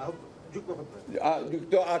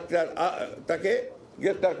যুক্ত আক্তার তাকে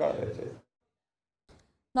গ্রেফতার করা হয়েছে।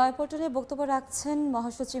 নয়াপল্টনে বক্তব্য রাখছেন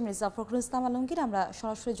মহাসচিব মির্জা ফখরুল ইসলাম আলমগীর। আমরা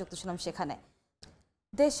সরাসরি যুক্ত ছিলাম সেখানে।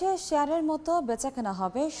 দেশে শেয়ারের মতো বেচাকেনা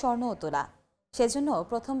হবে স্বর্ণ ও তুলা। সেজন্য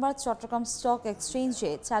প্রথমবার চট্টগ্রাম স্টক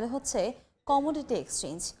এক্সচেঞ্জে চালু হচ্ছে কমোডিটি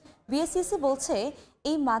এক্সচেঞ্জ। বিএসইসি বলছে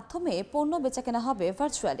এই মাধ্যমে পণ্য বেচাকেনা হবে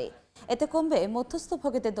ভার্চুয়ালি। এতে কমবে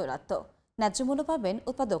মধ্যস্থভোগীদের দৌরাত্ম্য, ন্যায্য মূল্য পাবেন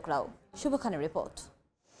উৎপাদকরাও। শুভ খানের রিপোর্ট।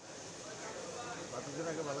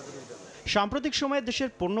 সাম্প্রতিক সময়ে দেশের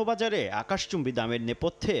পণ্য বাজারে আকাশচুম্বী দামের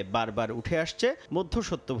নেপথ্যে বারবার উঠে আসছে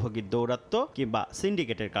মধ্যস্বত্বভোগীর দৌরাত্ম্য কিংবা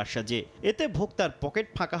সিন্ডিকেটের কারসাজি। এতে ভোক্তার পকেট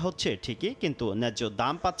ফাঁকা হচ্ছে ঠিকই, কিন্তু ন্যায্য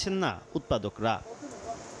দাম পাচ্ছেন না উৎপাদকরা।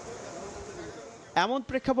 এমন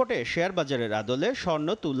প্রেক্ষাপটে শেয়ার বাজারের আদলে স্বর্ণ,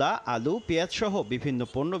 তুলা, আলু, পেঁয়াজ সহ বিভিন্ন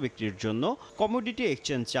পণ্য বিক্রির জন্য কমোডিটি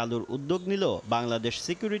এক্সচেঞ্জ চালুর উদ্যোগ নিল Bangladesh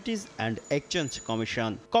securities and exchange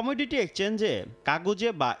commission. Commodity এক্সচেঞ্জে কাগজে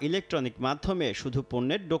বা ইলেকট্রনিক মাধ্যমে শুধু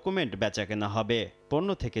পণ্যের ডকুমেন্ট বেচাকেনা হবে, পণ্য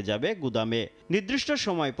থেকে যাবে গুদামে। নির্দিষ্ট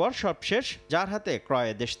সময় পর সবশেষ যার হাতে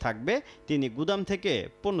ক্রয়াদেশ থাকবে তিনি গুদাম থেকে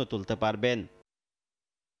পণ্য তুলতে পারবেন।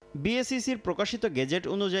 বিএসইসির প্রকাশিত গেজেট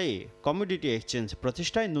অনুযায়ী কমোডিটি এক্সচেঞ্জ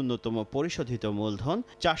প্রতিষ্ঠায় ন্যূনতম পরিশোধিত মূলধন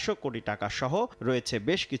 400 কোটি টাকা সহ রয়েছে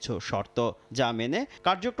বেশ কিছু শর্ত, যা মেনে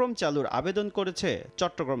কার্যক্রম চালুর আবেদন করেছে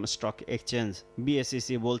চট্টগ্রাম স্টক এক্সচেঞ্জ।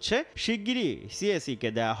 বিএসইসি বলছে শিগগিরই সিএসইকে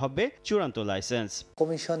দেয়া হবে চূড়ান্ত লাইসেন্স।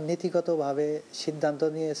 কমিশন নীতিগতভাবে সিদ্ধান্ত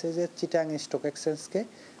নিয়েছে যে চিটাং স্টক এক্সচেঞ্জকে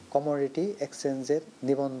কমোডিটি এক্সচেঞ্জের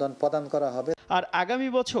নিবন্ধন প্রদান করা হবে। আর আগামী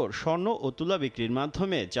বছর স্বর্ণ ও তুলা বিক্রির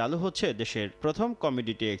মাধ্যমে চালু হচ্ছে দেশের প্রথম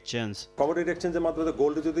কমোডিটি এক্সচেঞ্জ। কমোডিটি এক্সচেঞ্জের মাধ্যমে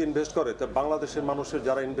গোল্ডে যদি ইনভেস্ট করে, তো বাংলাদেশের মানুষের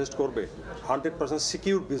যারা ইনভেস্ট করবে 100%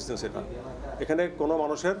 সিকিউর বিজনেস। এখানে কোনো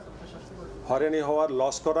মানুষের হয়রানি হওয়ার,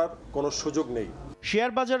 লস করার কোনো সুযোগ নেই।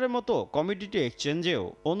 শেয়ার বাজারের মতো কমোডিটি এক্সচেঞ্জেও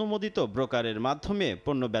অনুমোদিত ব্রোকারের মাধ্যমে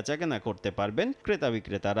পণ্য বেচাকেনা করতে পারবেন ক্রেতা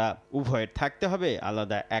বিক্রেতারা। উভয়ের থাকতে হবে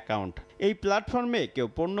আলাদা অ্যাকাউন্ট। এই প্ল্যাটফর্মে কেউ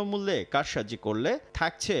পণ্য মূল্যে কারসাজি করলে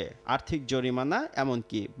থাকছে আর্থিক জরিমানা,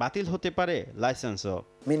 এমনকি বাতিল হতে পারে লাইসেন্সও।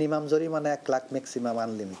 মিনিমাম জরিমানা 1 লাখ, ম্যাক্সিমাম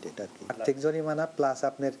আনলিমিটেড আর কি। আর্থিক জরিমানা প্লাস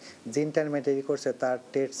আপনার যে ইন্টারমিডিয়ারি করছে তার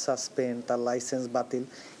ট্রেড সাসপেন্ড, তার লাইসেন্স বাতিল।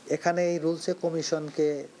 এখানে এই রুলসে কমিশনকে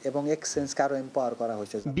এবং এক্সচেঞ্জকে আরো এম্পাওয়ার করা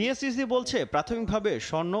হয়েছে। বিএসইসি বলছে প্রাথমিকভাবে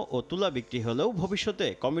স্বর্ণ ও তুলা বিক্রি হলেও ভবিষ্যতে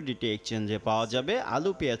কমোডিটি এক্সচেঞ্জে পাওয়া যাবে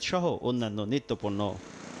আলু, পেঁয়াজ সহ অন্যান্য নিত্যপণ্য।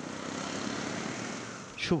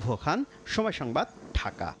 শুভ খান, সময় সংবাদ,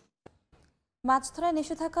 ঢাকা। মাছ ধরায়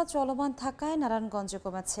নিষেধাজ্ঞা চলমান থাকায় নারায়ণগঞ্জে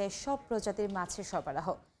কমেছে সব প্রজাতির মাছের সরবরাহ।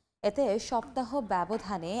 এতে সপ্তাহ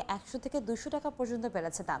ব্যবধানে 100 থেকে 200 টাকা পর্যন্ত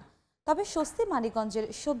বেড়েছে দাম। তবে স্বস্তি মানিকগঞ্জের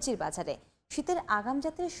সবজির বাজারে। শীতের আগাম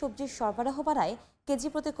জাতের সবজির সরবরাহ বাড়ায় কেজি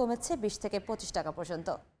প্রতি কমেছে 20 থেকে 25 টাকা পর্যন্ত।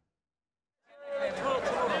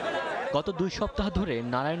 গত 2 সপ্তাহ ধরে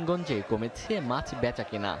নারায়ণগঞ্জে কমেছে মাছ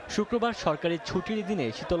বেচাকেনা। শুক্রবার সরকারি ছুটির দিনে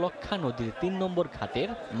শীতলক্ষ্যা নদীর 3 নম্বর ঘাটের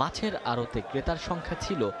মাছের আড়তে ক্রেতার সংখ্যা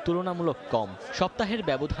ছিল তুলনামূলক কম। সপ্তাহের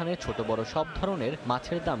ব্যবধানে ছোট বড় সব ধরনের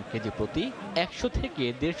মাছের দাম কেজি প্রতি 100 থেকে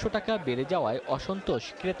 150 টাকা বেড়ে যাওয়ায় অসন্তোষ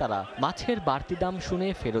ক্রেতারা। মাছের বাড়তি দাম শুনে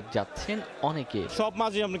ফেরত যাচ্ছেন অনেকে। সব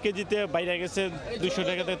মাছই আমরা কেজিতে বাইরে গেছে 200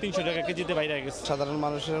 টাকা থেকে 300 টাকা কেজিতে বাইরে গেছে। সাধারণ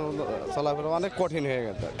মানুষের চলাফেরা অনেক কঠিন হয়ে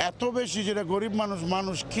গেছে। এত বেশি যেটা গরিব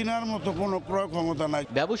মানুষ কেনার মতো কোনো ক্রয় ক্ষমতা নাই।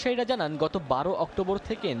 ব্যবসায়ীরা জানান গত 12 অক্টোবর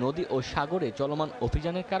থেকে নদী ও সাগরে চলমান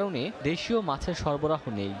অভিযানের কারণে দেশীয় মাছের সরবরাহ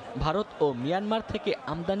নেই। ভারত ও মিয়ানমার থেকে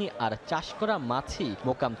আমদানি আর চাষ করা মাছই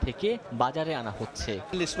মোকাম থেকে বাজারে আনা হচ্ছে।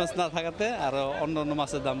 ইলিশ মাছ না থাকাতে আর অন্যান্য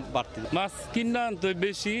মাছের দাম বাড়তি। মাছ কিনা তো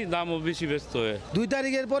বেশি, দামও বেশি ব্যস্ত হয়ে 2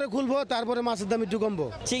 তারিখের পরে খুলবো, তারপরে মাছের দাম একটু কমবো।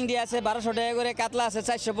 চিংড়ি আছে 1200 টাকা করে, কাতলা আছে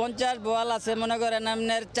 450, বোয়াল আছে মনে করেন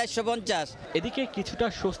আপনার 450। এদিকে কিছুটা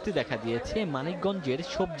স্বস্তি দেখা দিয়েছে মানিকগঞ্জের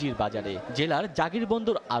সবজির বাজারে। জেলার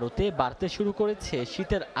জাগিরবন্দর আড়তে বাড়তে শুরু করেছে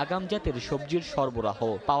শীতের আগাম জাতের সবজির সরবরাহ।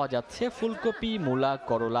 পাওয়া যাচ্ছে ফুলকপি, মূলা,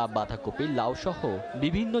 করলা, বাঁধাকপি, লাউ সহ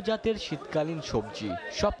বিভিন্ন জাতের শীতকালীন সবজি।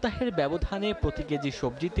 সপ্তাহের ব্যবধানে প্রতি কেজি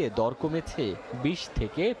সবজিতে দর কমেছে 20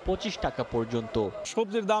 থেকে 25 টাকা পর্যন্ত।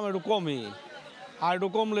 সবজির দাম একটু কমই, আর একটু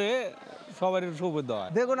কমলে সবারই সুবিধা হয়।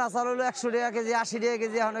 বেগুন আচার হলো 100 টাকা কেজি, 80 টাকা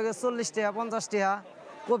কেজি, এখন 40 টাকা 50 টাকা।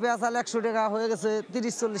 কপি আচার 100 টাকা হয়ে গেছে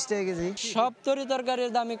 30-40 টাকা কেজি। সব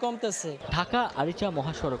তরিতরকারির দামই কমতেছে। ঢাকা আরিচা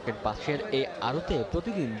মহাসড়কের পাশের এই আড়তে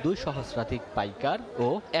প্রতিদিন 2 সহস্রাধিক পাইকার ও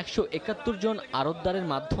 171 জন আড়তদারের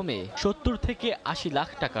মাধ্যমে 70 থেকে 80 লাখ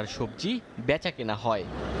টাকার সবজি বেচা কেনা হয়।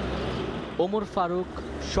 ওমর ফারুক,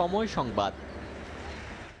 সময় সংবাদ।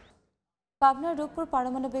 পাবনার রূপপুর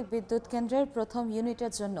পারমাণবিক বিদ্যুৎ কেন্দ্রের প্রথম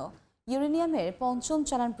ইউনিটের জন্য ইউরেনিয়ামের 5ম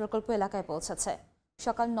চালান প্রকল্প এলাকায় পৌঁছেছে।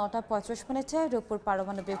 সকাল 9:35 রূপপুর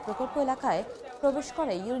পারমাণবিক প্রকল্প এলাকায় প্রবেশ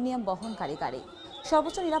করে ইউরেনিয়াম বহনকারী গাড়ি।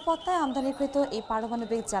 সর্বোচ্চ নিরাপত্তায় আমদানিকৃত এই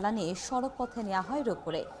পারমাণবিক জ্বালানি সড়ক পথে নেওয়া হয়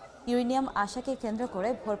রূপপুরে। ইউরেনিয়াম আশাকে কেন্দ্র করে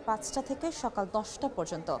ভোর 5টা থেকে সকাল 10টা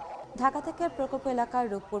পর্যন্ত ঢাকা থেকে প্রকল্প এলাকার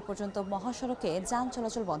রূপপুর পর্যন্ত মহাসড়কে যান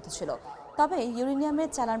চলাচল বন্ধ ছিল। তবে ইউরেনিয়ামের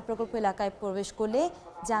চালান প্রকল্প এলাকায় প্রবেশ করলে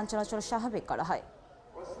যান চলাচল স্বাভাবিক করা হয়।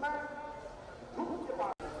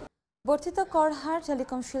 বর্ধিত কর হার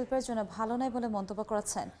টেলিকম শিল্পের জন্য ভালো নয় বলে মন্তব্য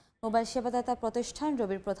করেছেন মোবাইল সেবাদাতা প্রতিষ্ঠান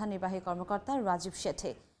রবির প্রধান নির্বাহী কর্মকর্তা রাজীব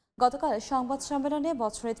শেঠে। গতকাল সংবাদ সম্মেলনে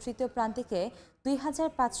বছরের তৃতীয় প্রান্তিকে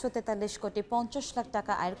 2543 কোটি 50 লাখ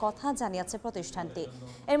টাকা আয়ের কথা জানিয়েছে প্রতিষ্ঠানটি।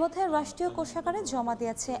 এর মধ্যে রাষ্ট্রীয় কোষাগারে জমা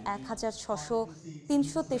দিয়েছে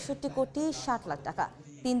 16,363 কোটি 60 লাখ টাকা।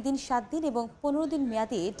 3 দিন, 7 দিন এবং 15 দিন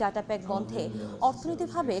মেয়াদী ডাটা প্যাক বন্ধে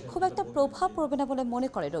অর্থনৈতিকভাবে খুব একটা প্রভাব পড়বে না বলে মনে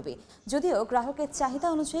করে রবি। যদিও গ্রাহকের চাহিদা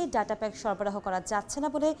অনুযায়ী ডাটা প্যাক সরবরাহ করা যাচ্ছে না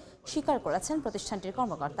বলে স্বীকার করেছেন প্রতিষ্ঠানটির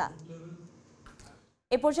কর্মকর্তা।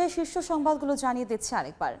 এ পর্যায়ে শীর্ষ সংবাদগুলো জানিয়ে দিচ্ছে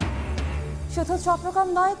আরেকবার। শুধু চট্টগ্রাম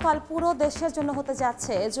নয়, কাল পুরো দেশের জন্য হতে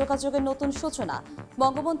যাচ্ছে যোগাযোগের নতুন সূচনা।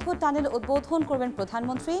 বঙ্গবন্ধু টানেল উদ্বোধন করবেন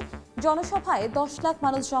প্রধানমন্ত্রী। জনসভায় 10 লাখ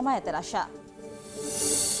মানুষ জমায়েতের আশা।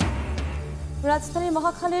 রাজধানীর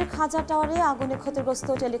মহাখালীর খাজা টাওয়ারে আগুনে ক্ষতিগ্রস্ত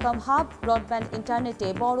টেলিকম হাব, ব্রডব্যান্ড ইন্টারনেটে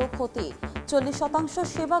বড় ক্ষতি, 40%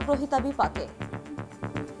 সেবা গ্রহীতা বিপাকে।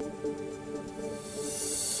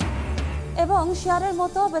 এবং শেয়ারের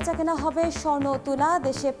মতো বেচাকেনা হবে স্বর্ণ তুলা।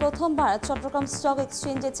 দেশে প্রথমবার চট্টগ্রাম স্টক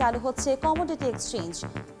এক্সচেঞ্জে চালু হচ্ছে কমোডিটি এক্সচেঞ্জ।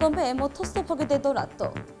 কমবে মধ্যস্থভোগীদের দৌরাত্ম্য।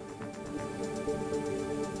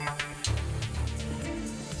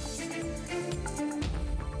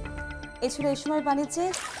 এ ছিল এই সময় বাণিজ্যে।